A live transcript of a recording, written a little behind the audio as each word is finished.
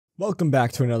Welcome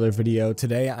back to another video.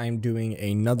 Today I'm doing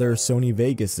another Sony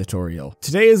Vegas tutorial.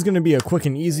 Today is going to be a quick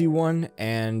and easy one,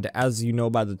 and as you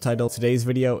know by the title, today's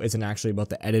video isn't actually about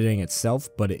the editing itself,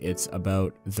 but it's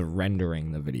about the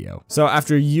rendering the video. So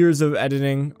after years of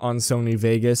editing on Sony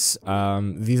Vegas,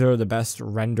 these are the best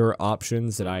render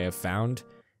options that I have found.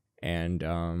 And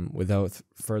without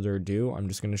further ado, I'm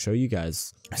just going to show you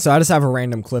guys. So I just have a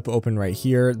random clip open right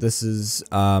here. This is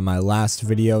my last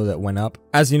video that went up.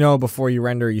 As you know, before you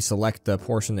render, you select the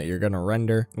portion that you're going to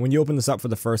render. When you open this up for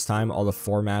the first time, all the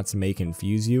formats may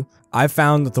confuse you. I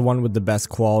found that the one with the best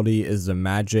quality is the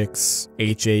Magix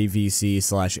HAVC/AAC.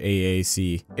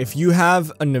 If you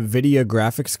have a NVIDIA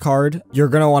graphics card, you're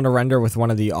going to want to render with one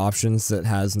of the options that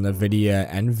has NVIDIA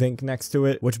NVENC next to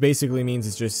it, which basically means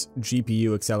it's just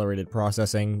GPU accelerated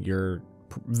processing. Your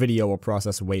video will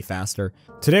process way faster.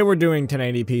 Today we're doing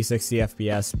 1080p 60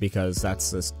 FPS because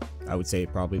that's this, I would say,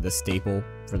 probably the staple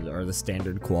for the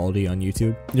standard quality on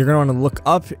YouTube. You're going to want to look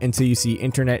up until you see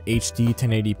Internet HD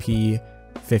 1080p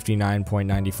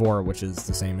 59.94, which is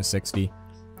the same as 60.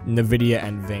 NVIDIA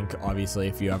NVENC, obviously,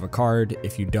 if you have a card.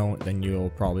 If you don't, then you'll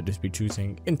probably just be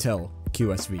choosing Intel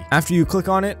QSV. After you click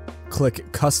on it,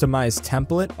 click Customize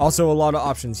Template. Also, a lot of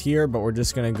options here, but we're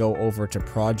just going to go over to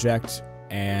Project,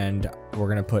 and we're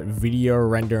going to put video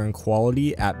rendering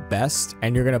quality at best,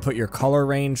 and you're going to put your color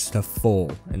range to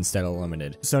full instead of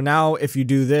limited. So now if you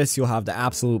do this, you'll have the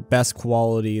absolute best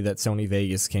quality that Sony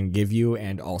Vegas can give you,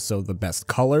 and also the best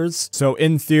colors. So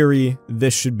in theory,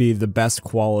 this should be the best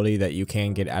quality that you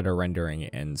can get out of rendering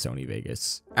in Sony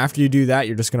Vegas. After you do that,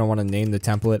 you're just going to want to name the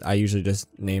template. I usually just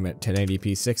name it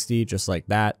 1080p 60, just like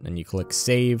that. Then you click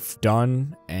Save,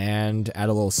 Done, and add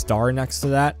a little star next to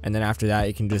that. And then after that,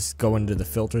 you can just go into the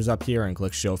filters up here and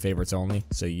click Show Favorites Only,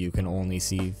 so you can only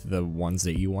see the ones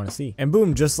that you want to see. And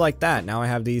boom, just like that. Now I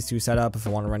have these two set up. If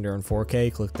I want to render in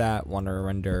 4K, click that. Want to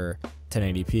render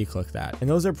 1080p, click that. And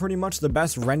those are pretty much the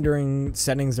best rendering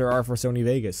settings there are for Sony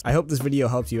Vegas. I hope this video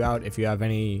helped you out. If you have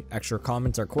any extra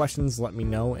comments or questions, let me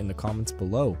know in the comments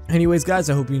below. Anyways, guys,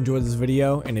 I hope you enjoyed this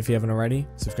video, and if you haven't already,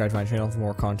 subscribe to my channel for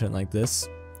more content like this.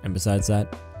 And besides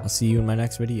that, I'll see you in my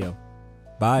next video.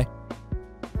 Bye.